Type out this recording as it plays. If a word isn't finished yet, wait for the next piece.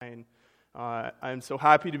I'm so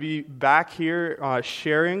happy to be back here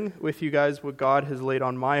sharing with you guys what God has laid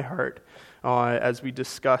on my heart as we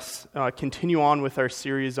continue on with our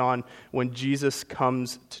series on when Jesus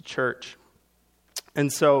comes to church.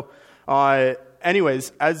 And so,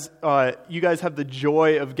 anyways, as you guys have the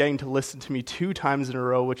joy of getting to listen to me 2 times in a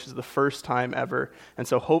row, which is the first time ever, and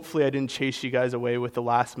so hopefully I didn't chase you guys away with the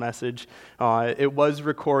last message. It was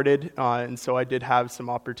recorded, and so I did have some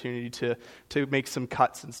opportunity to make some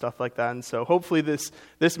cuts and stuff like that, and so hopefully this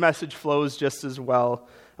message flows just as well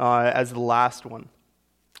as the last one.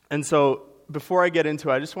 And so before I get into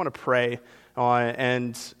it, I just want to pray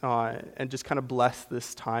and just kind of bless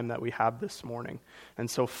this time that we have this morning. And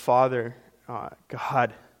so, Father,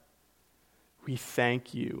 God, we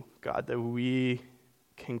thank you, God, that we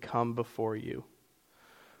can come before you.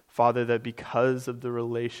 Father, that because of the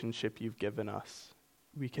relationship you've given us,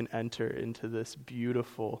 we can enter into this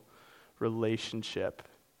beautiful relationship,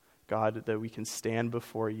 God, that we can stand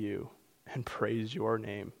before you and praise your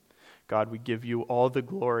name. God, we give you all the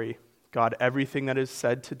glory. God, everything that is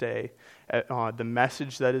said today, the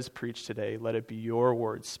message that is preached today, let it be your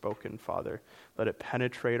words spoken, Father. Let it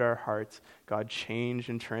penetrate our hearts. God, change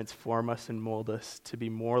and transform us and mold us to be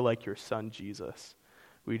more like your Son, Jesus.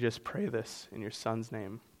 We just pray this in your Son's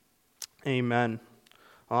name. Amen.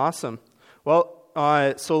 Awesome. Well,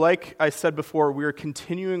 so like I said before, we are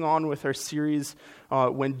continuing on with our series,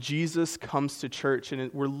 When Jesus Comes to Church,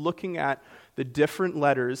 and we're looking at the different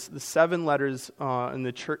letters, the 7 letters in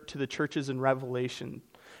the church to the churches in Revelation.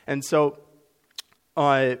 And so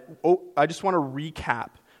I just want to recap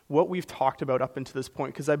what we've talked about up until this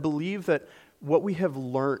point, because I believe that what we have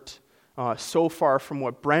learned so far from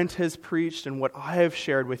what Brent has preached and what I have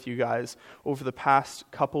shared with you guys over the past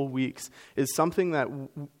couple weeks is something that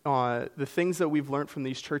the things that we've learned from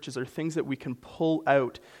these churches are things that we can pull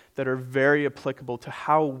out that are very applicable to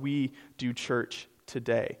how we do church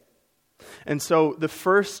today. And so the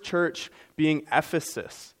first church being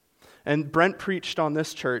Ephesus, and Brent preached on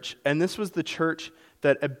this church, and this was the church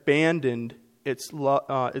that abandoned its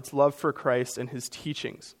love for Christ and his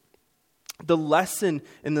teachings. The lesson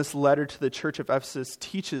in this letter to the church of Ephesus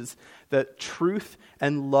teaches that truth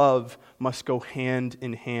and love must go hand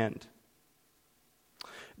in hand.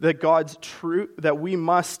 That we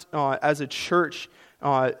must, as a church,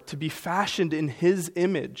 to be fashioned in his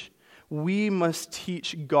image, we must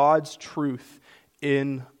teach God's truth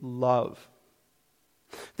in love.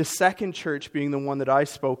 The second church being the one that I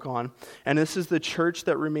spoke on, and this is the church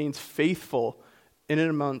that remains faithful in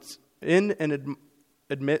and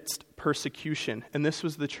amidst persecution, and this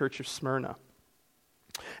was the church of Smyrna.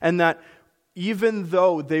 And that even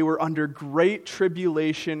though they were under great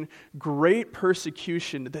tribulation, great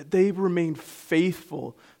persecution, that they remained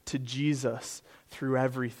faithful to Jesus through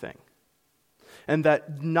everything. And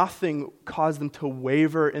that nothing caused them to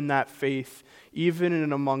waver in that faith, even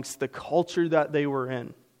in amongst the culture that they were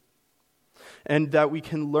in. And that we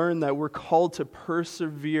can learn that we're called to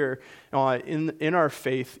persevere in our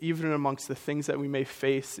faith, even amongst the things that we may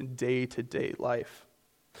face in day-to-day life.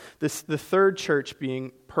 The third church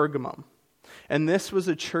being Pergamum. And this was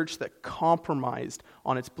a church that compromised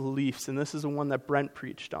on its beliefs, and this is the one that Brent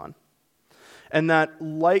preached on. And that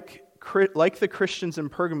like the Christians in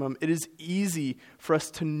Pergamum, it is easy for us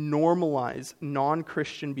to normalize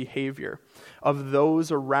non-Christian behavior of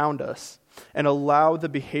those around us and allow the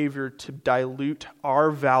behavior to dilute our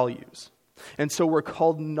values. And so we're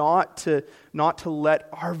called not to let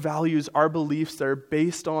our values, our beliefs that are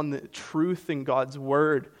based on the truth in God's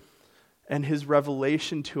word and his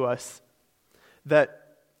revelation to us,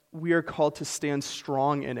 that we are called to stand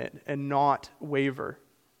strong in it and not waver.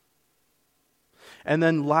 And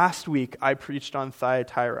then last week, I preached on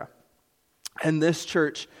Thyatira. And this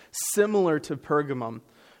church, similar to Pergamum,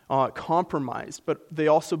 compromised, but they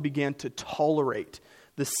also began to tolerate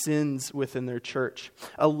the sins within their church,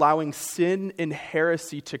 allowing sin and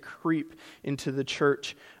heresy to creep into the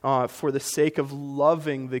church for the sake of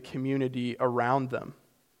loving the community around them,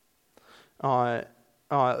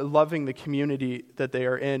 loving the community that they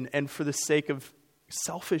are in, and for the sake of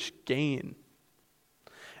selfish gain.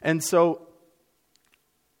 And so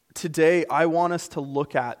today, I want us to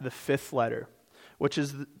look at the 5th letter, which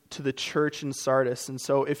is to the church in Sardis. And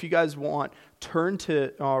so if you guys want, turn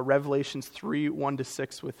to Revelations 3,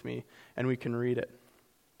 1-6 with me, and we can read it.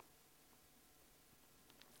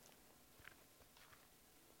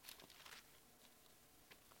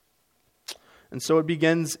 And so it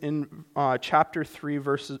begins in chapter 3,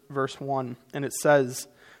 verse 1, and it says,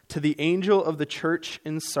 "To the angel of the church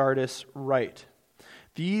in Sardis write,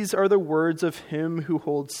 These are the words of him who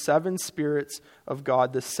holds 7 spirits of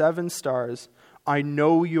God, the 7 stars. I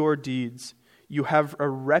know your deeds. You have a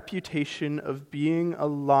reputation of being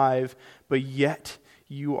alive, but yet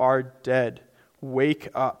you are dead. Wake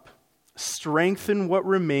up. Strengthen what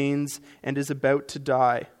remains and is about to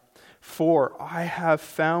die. For I have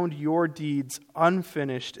found your deeds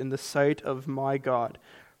unfinished in the sight of my God.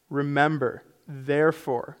 Remember,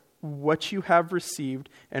 therefore, what you have received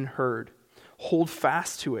and heard. Hold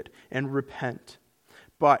fast to it and repent.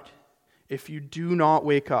 But if you do not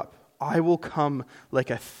wake up, I will come like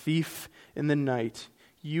a thief in the night.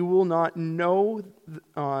 You will not know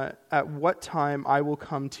at what time I will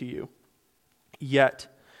come to you. Yet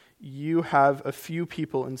you have a few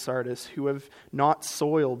people in Sardis who have not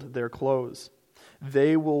soiled their clothes.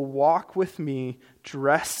 They will walk with me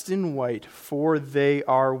dressed in white, for they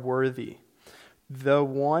are worthy. The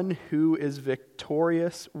one who is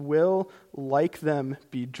victorious will, like them,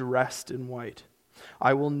 be dressed in white.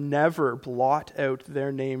 I will never blot out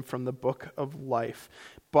their name from the book of life,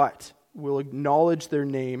 but will acknowledge their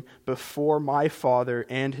name before my Father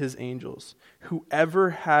and his angels. Whoever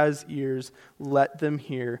has ears, let them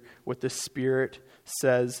hear what the Spirit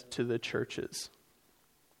says to the churches.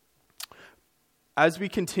 As we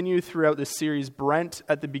continue throughout this series, Brent,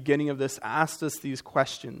 at the beginning of this, asked us these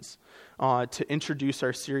questions to introduce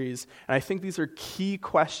our series. And I think these are key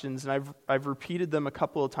questions, and I've repeated them a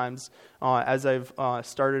couple of times as I've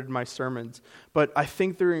started my sermons. But I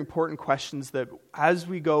think they're important questions that as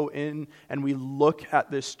we go in and we look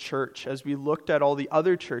at this church, as we looked at all the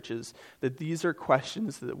other churches, that these are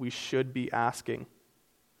questions that we should be asking.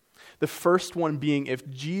 The first one being, if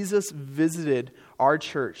Jesus visited our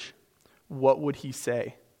church, what would he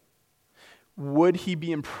say? Would he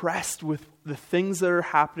be impressed with the things that are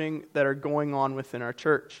happening, that are going on within our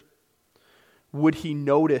church? Would he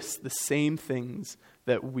notice the same things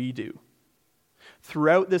that we do?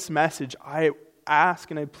 Throughout this message, I ask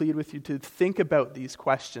and I plead with you to think about these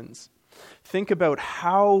questions. Think about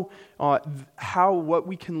how what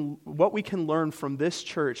we can learn from this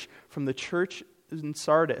church, from the church in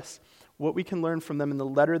Sardis, what we can learn from them in the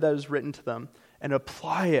letter that is written to them, and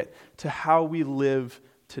apply it to how we live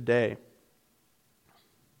today.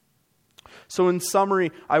 So in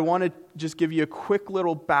summary, I want to just give you a quick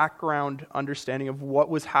little background understanding of what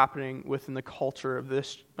was happening within the culture of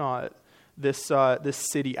this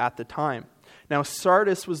city at the time. Now,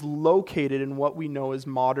 Sardis was located in what we know as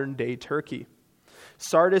modern-day Turkey.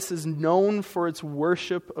 Sardis is known for its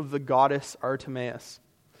worship of the goddess Artemis.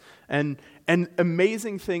 And an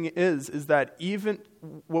amazing thing is that even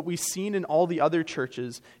what we've seen in all the other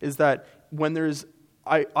churches is that when there's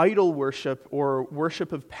idol worship or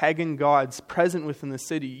worship of pagan gods present within the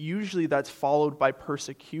city, usually that's followed by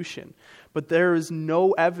persecution. But there is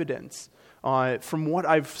no evidence, from what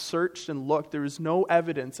I've searched and looked, there is no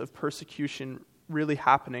evidence of persecution really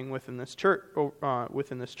happening within this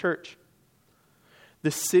church.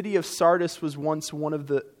 The city of Sardis was once one of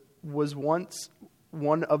the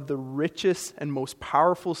richest and most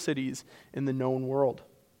powerful cities in the known world.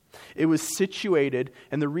 It was situated,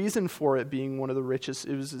 and the reason for it being one of the richest,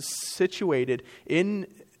 it was situated in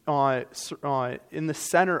the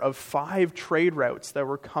center of 5 trade routes that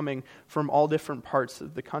were coming from all different parts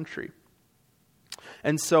of the country.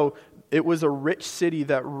 And so it was a rich city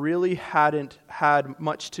that really hadn't had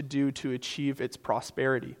much to do to achieve its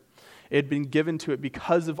prosperity. It had been given to it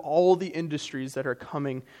because of all the industries that are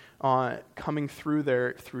coming through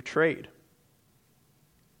there through trade.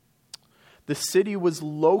 The city was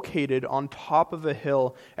located on top of a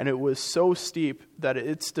hill, and it was so steep that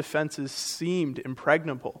its defenses seemed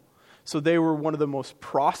impregnable. So they were one of the most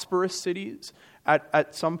prosperous cities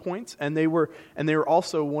at some points, and they were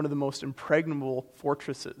also one of the most impregnable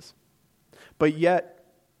fortresses. But yet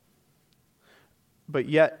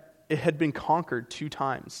it had been conquered 2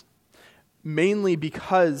 times. Mainly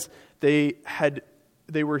because they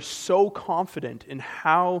were so confident in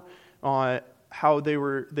how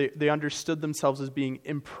they understood themselves as being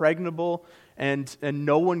impregnable, and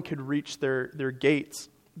no one could reach their gates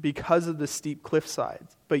because of the steep cliff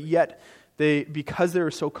sides. But yet because they were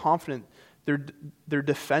so confident, their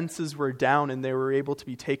defenses were down and they were able to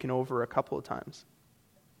be taken over a couple of times.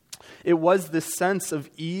 It was this sense of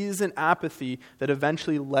ease and apathy that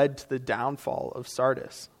eventually led to the downfall of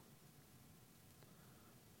Sardis.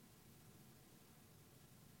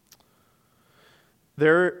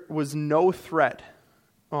 There was no threat.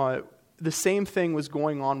 The same thing was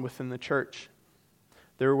going on within the church.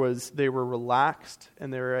 They were relaxed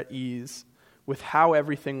and they were at ease with how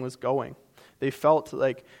everything was going. They felt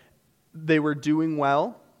like they were doing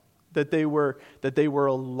well, that they were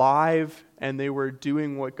alive, and they were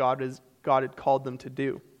doing what God had called them to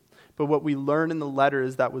do. But what we learn in the letter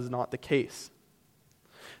is that was not the case.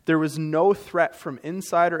 There was no threat from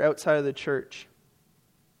inside or outside of the church.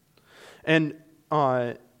 And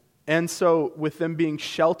so with them being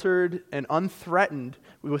sheltered and unthreatened,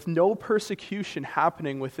 with no persecution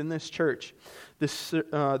happening within this church,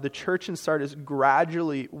 the church in Sardis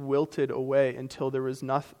gradually wilted away until there was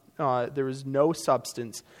no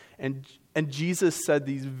substance. And Jesus said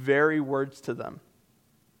these very words to them.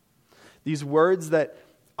 These words that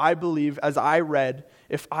I believe, as I read,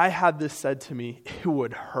 if I had this said to me, it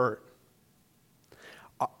would hurt.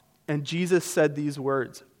 And Jesus said these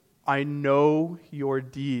words, I know your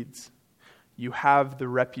deeds. You have the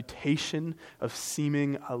reputation of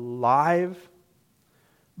seeming alive,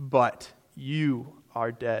 but you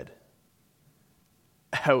are dead.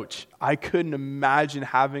 Ouch. I couldn't imagine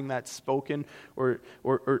having that spoken or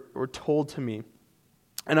told to me.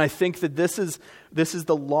 And I think that this is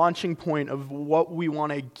the launching point of what we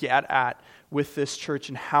want to get at with this church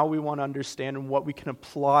and how we want to understand and what we can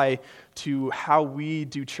apply to how we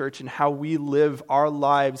do church and how we live our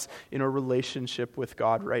lives in a relationship with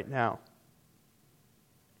God right now.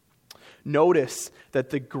 Notice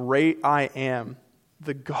that the great I am,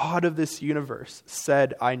 the God of this universe,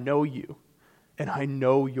 said, I know you and I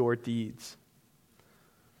know your deeds.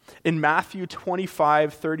 In Matthew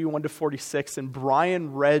 25, 31 to 46, and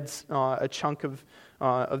Brian read a chunk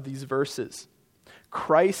of these verses,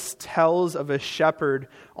 Christ tells of a shepherd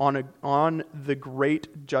on the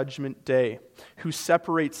great judgment day who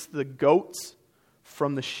separates the goats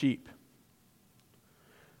from the sheep.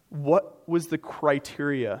 What was the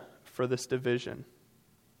criteria for this division?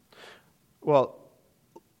 Well,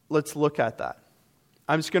 let's look at that.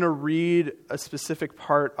 I'm just going to read a specific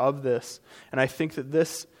part of this, and I think that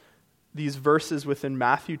these verses within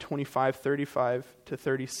Matthew 25, 35 to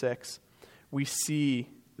 36, we see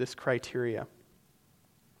this criteria.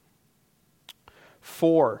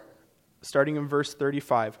 Starting in verse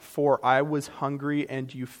 35, for I was hungry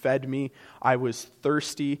and you fed me, I was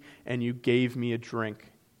thirsty and you gave me a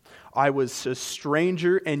drink. I was a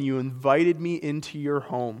stranger and you invited me into your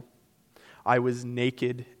home. I was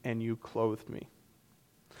naked and you clothed me.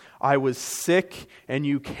 I was sick and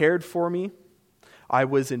you cared for me. I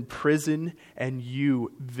was in prison and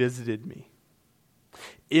you visited me.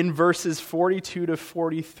 In verses 42 to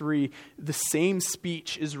 43, the same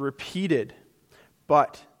speech is repeated,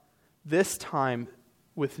 but this time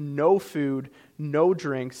with no food, no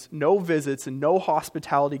drinks, no visits, and no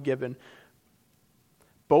hospitality given.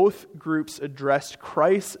 Both groups addressed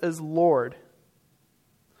Christ as Lord,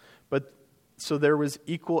 but so there was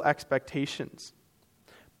equal expectations.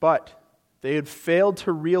 But they had failed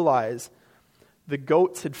to realize, the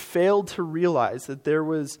goats had failed to realize that there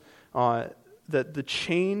was that the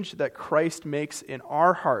change that Christ makes in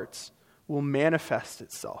our hearts will manifest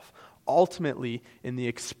itself ultimately in the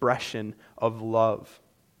expression of love.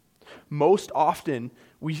 Most often,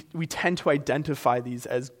 we tend to identify these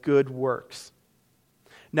as good works.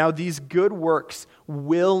 Now, these good works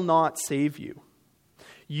will not save you.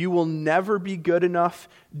 You will never be good enough,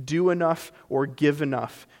 do enough, or give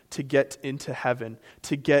enough to get into heaven,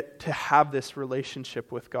 to have this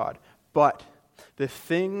relationship with God. But the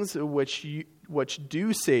things which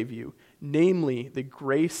do save you, namely the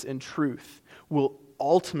grace and truth, will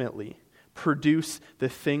ultimately produce the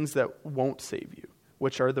things that won't save you,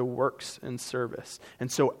 which are the works and service.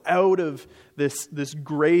 And so out of this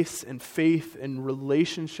grace and faith and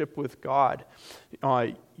relationship with God,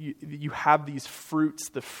 you have these fruits,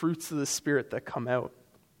 the fruits of the Spirit that come out.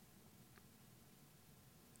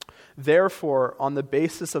 Therefore, on the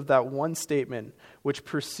basis of that one statement, which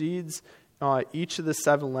precedes each of the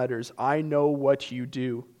 7 letters, I know what you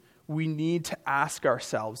do, we need to ask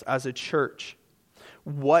ourselves as a church,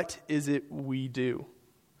 what is it we do?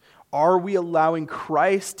 Are we allowing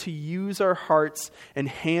Christ to use our hearts and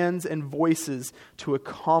hands and voices to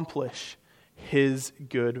accomplish his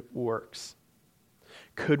good works?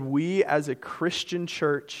 Could we as a Christian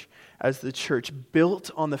church, as the church built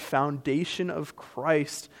on the foundation of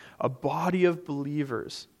Christ, a body of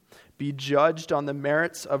believers, be judged on the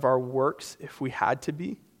merits of our works if we had to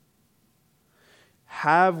be?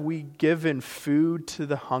 Have we given food to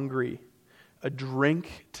the hungry, a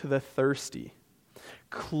drink to the thirsty,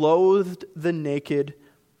 clothed the naked?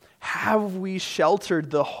 Have we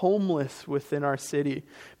sheltered the homeless within our city,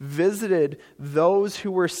 visited those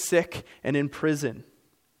who were sick and in prison?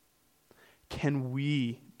 Can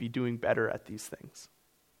we be doing better at these things?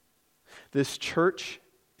 This church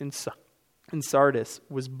in Sardis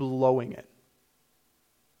was blowing it.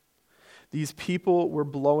 These people were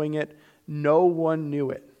blowing it. No one knew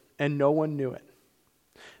it, and no one knew it.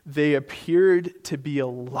 They appeared to be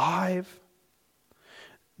alive.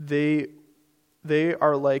 They they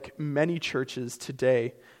are like many churches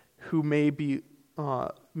today who may be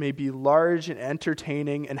large and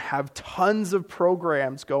entertaining and have tons of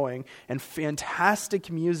programs going and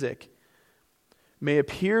fantastic music, may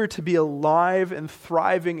appear to be alive and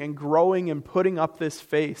thriving and growing and putting up this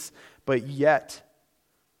face, but yet,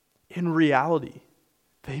 in reality,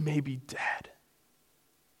 they may be dead.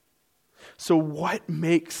 So what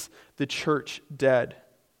makes the church dead?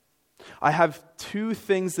 I have two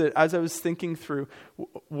things that, as I was thinking through,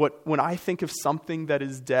 when I think of something that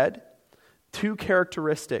is dead, two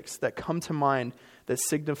characteristics that come to mind that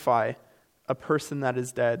signify a person that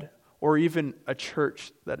is dead, or even a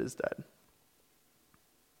church that is dead.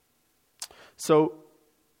 So,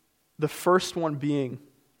 the first one being,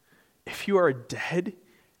 if you are dead,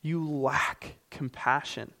 you lack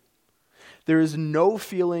compassion. There is no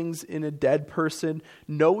feelings in a dead person,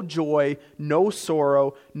 no joy, no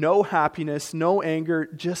sorrow, no happiness, no anger,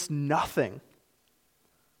 just nothing.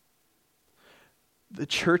 The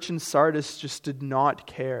church in Sardis just did not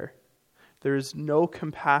care. There is no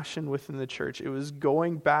compassion within the church. It was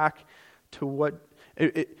going back to what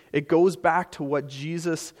it goes back to what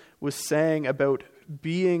Jesus was saying about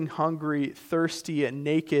being hungry, thirsty, and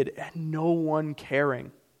naked, and no one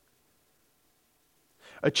caring.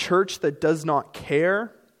 A church that does not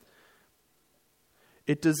care,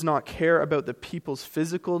 it does not care about the people's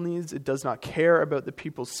physical needs. It does not care about the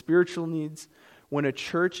people's spiritual needs. When a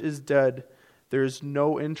church is dead, there is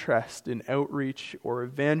no interest in outreach or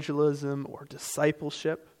evangelism or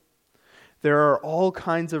discipleship. There are all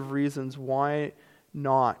kinds of reasons why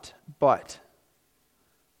not, but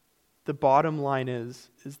the bottom line is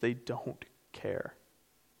they don't care,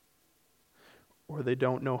 or they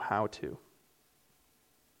don't know how to.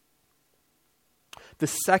 The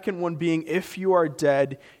second one being, if you are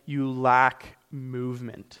dead, you lack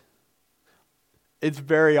movement. It's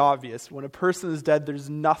very obvious. When a person is dead, there's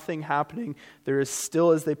nothing happening. They're as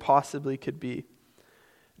still as they possibly could be.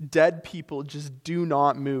 Dead people just do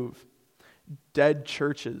not move. Dead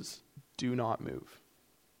churches do not move.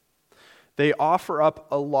 They offer up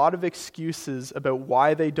a lot of excuses about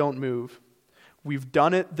why they don't move. We've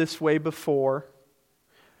done it this way before.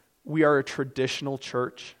 We are a traditional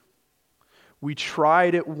church. We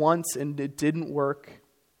tried it once and it didn't work.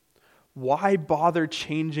 Why bother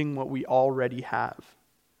changing what we already have?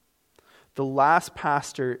 The last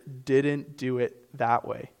pastor didn't do it that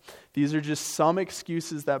way. These are just some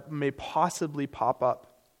excuses that may possibly pop up.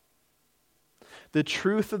 The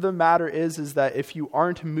truth of the matter is that if you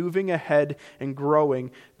aren't moving ahead and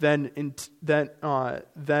growing, then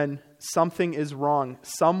something is wrong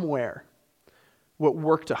somewhere. What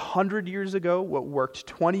worked 100 years ago, what worked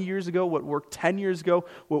 20 years ago, what worked 10 years ago,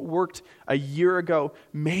 what worked a year ago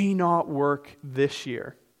may not work this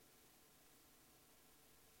year.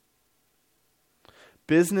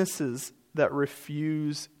 Businesses that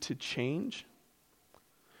refuse to change,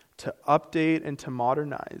 to update and to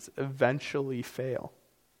modernize, eventually fail.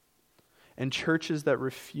 And churches that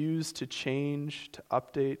refuse to change, to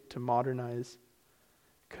update, to modernize,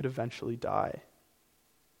 could eventually die.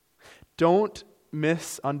 Don't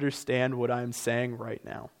misunderstand what I'm saying right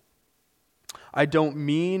now. I don't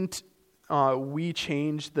mean we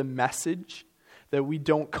change the message, that we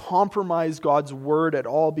don't compromise God's word at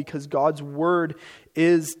all, because God's word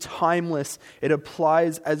is timeless. It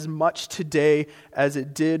applies as much today as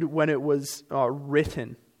it did when it was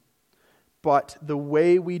written. But the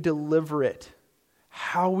way we deliver it,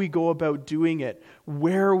 how we go about doing it,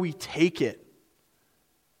 where we take it,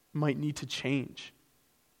 might need to change.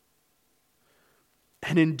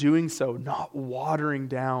 And in doing so, not watering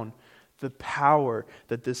down the power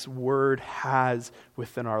that this word has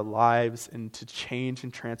within our lives and to change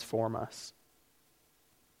and transform us.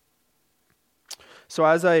 So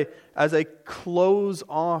as I close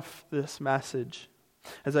off this message,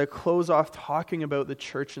 as I close off talking about the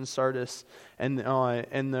church in Sardis and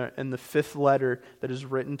the fifth letter that is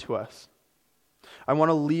written to us, I want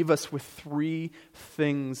to leave us with three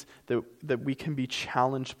things that we can be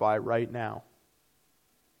challenged by right now.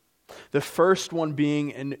 The first one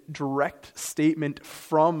being a direct statement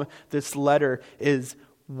from this letter is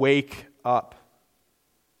wake up.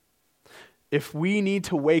 If we need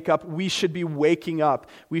to wake up, we should be waking up.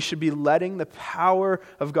 We should be letting the power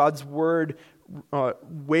of God's word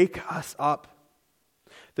wake us up.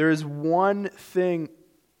 There is one thing,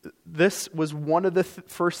 this was one of the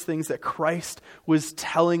first things that Christ was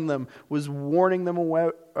telling them, was warning them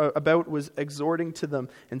about, was exhorting to them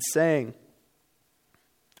and saying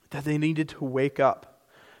that they needed to wake up.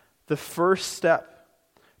 The first step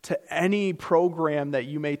to any program that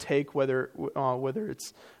you may take, whether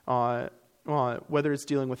it's whether it's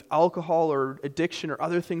dealing with alcohol or addiction or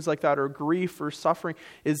other things like that, or grief or suffering,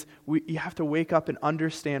 is you have to wake up and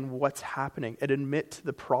understand what's happening and admit to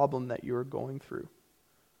the problem that you're going through.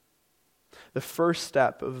 The first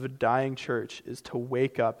step of a dying church is to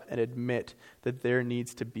wake up and admit that there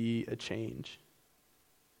needs to be a change.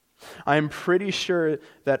 I am pretty sure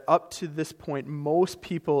that up to this point, most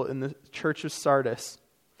people in the church of Sardis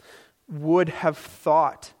would have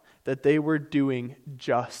thought that they were doing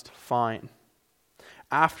just fine.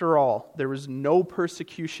 After all, there was no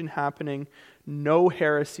persecution happening, no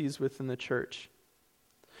heresies within the church.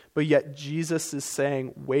 But yet Jesus is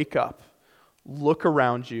saying, wake up, look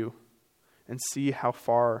around you, and see how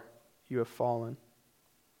far you have fallen.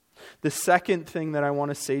 The second thing that I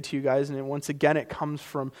want to say to you guys, and once again it comes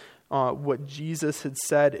from what Jesus had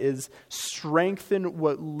said, is strengthen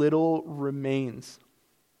what little remains.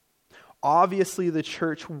 Obviously, the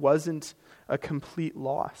church wasn't a complete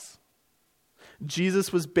loss.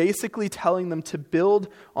 Jesus was basically telling them to build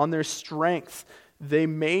on their strengths. They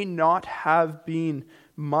may not have been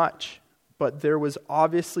much, but there was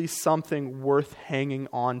obviously something worth hanging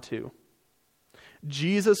on to.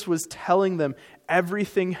 Jesus was telling them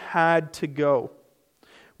everything had to go.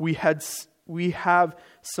 We have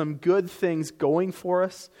some good things going for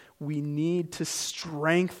us. We need to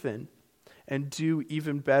strengthen and do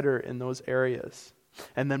even better in those areas,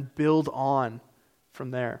 and then build on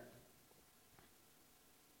from there.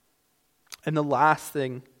 And the last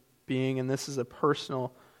thing being, and this is a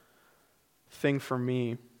personal thing for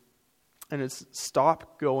me, and it's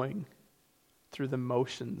stop going through the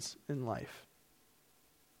motions in life.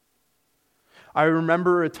 I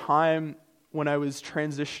remember a time when I was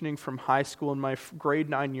transitioning from high school, in my grade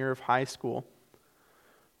 9 year of high school.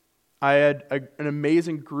 I had an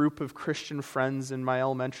amazing group of Christian friends in my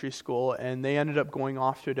elementary school, and they ended up going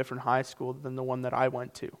off to a different high school than the one that I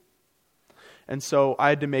went to. And so I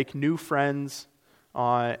had to make new friends,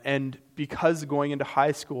 and because going into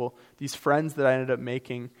high school, these friends that I ended up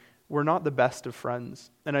making were not the best of friends.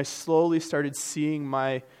 And I slowly started seeing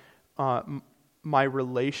my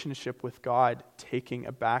relationship with God taking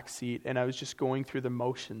a back seat, and I was just going through the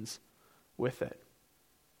motions with it.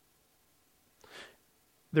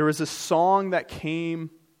 There was a song that came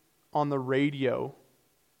on the radio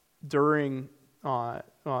during,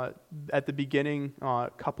 at the beginning,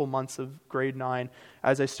 couple months of grade 9,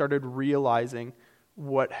 as I started realizing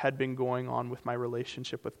what had been going on with my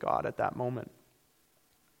relationship with God at that moment.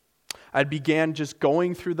 I began just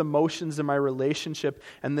going through the motions in my relationship,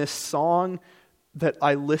 and this song that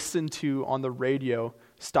I listened to on the radio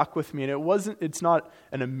stuck with me. And it's not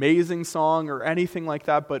an amazing song or anything like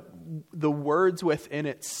that, but the words within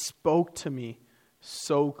it spoke to me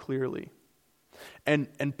so clearly and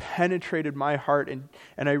penetrated my heart,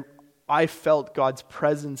 and I felt God's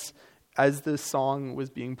presence as this song was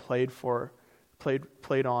being played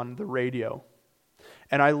on the radio.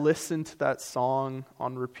 And I listened to that song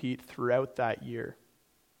on repeat throughout that year.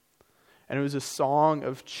 And it was a song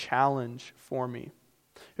of challenge for me.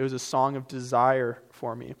 It was a song of desire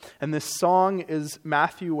for me. And this song is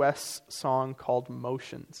Matthew West's song called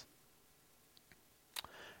Motions.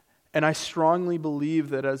 And I strongly believe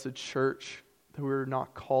that as a church, that we're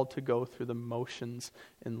not called to go through the motions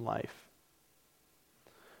in life.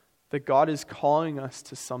 That God is calling us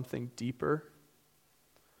to something deeper,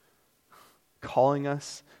 calling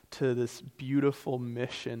us to this beautiful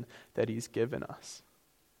mission that He's given us.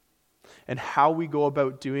 And how we go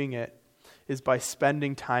about doing it is by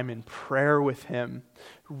spending time in prayer with Him,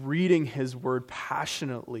 reading His Word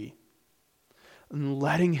passionately, and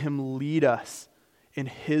letting Him lead us in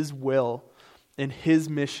His will, in His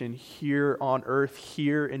mission here on earth,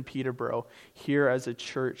 here in Peterborough, here as a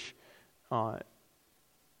church. And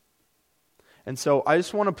so I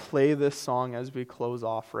just want to play this song as we close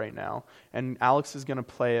off right now. And Alex is going to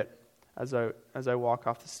play it as I walk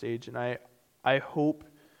off the stage. And I hope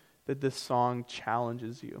that this song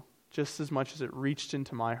challenges you just as much as it reached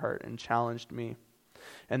into my heart and challenged me.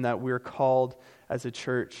 And that we're called as a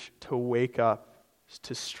church to wake up,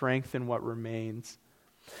 to strengthen what remains,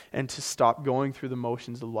 and to stop going through the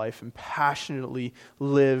motions of life and passionately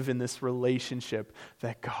live in this relationship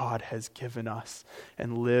that God has given us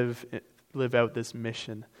and live out this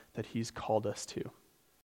mission that He's called us to.